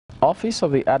Office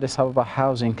of the Addis Ababa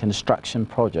Housing Construction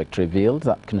Project revealed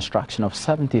that construction of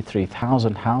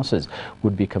 73,000 houses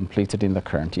would be completed in the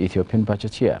current Ethiopian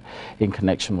budget year. In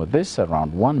connection with this,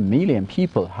 around 1 million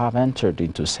people have entered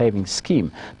into a savings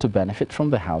scheme to benefit from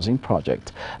the housing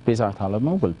project. Bezat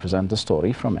Alamu will present the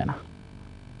story from Ena.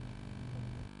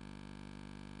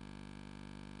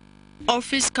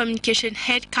 Office Communication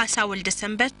Head Kasawul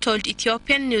December told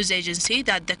Ethiopian news agency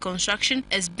that the construction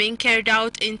is being carried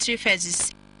out in 3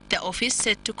 phases. The office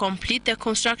said to complete the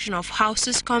construction of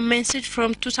houses commenced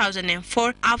from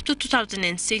 2004 up to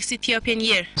 2006 Ethiopian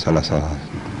year. There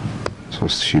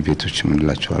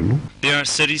are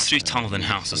 33,000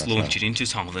 houses launched in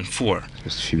 2004.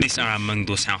 These are among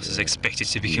those houses expected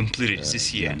to be completed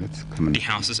this year. The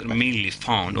houses are mainly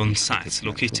found on sites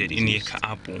located in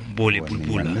Yekaabu, Bole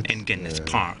Bulbula and Gennet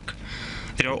Park.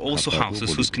 There are also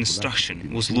houses whose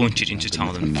construction was launched in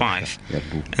 2005,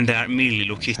 and they are mainly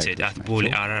located at Bole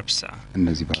Arabsa,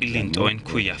 Kilinto and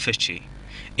Kuya Fechi.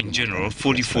 In general,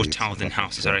 44,000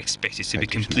 houses are expected to be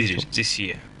completed this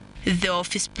year. The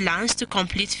office plans to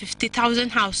complete 50,000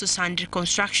 houses under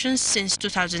construction since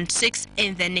 2006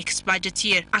 in the next budget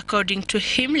year. According to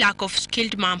him, lack of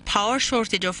skilled manpower,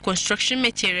 shortage of construction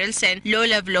materials and low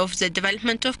level of the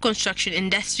development of construction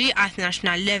industry at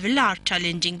national level are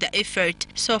challenging the effort.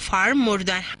 So far, more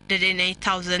than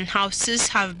 108,000 houses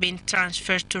have been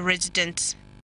transferred to residents.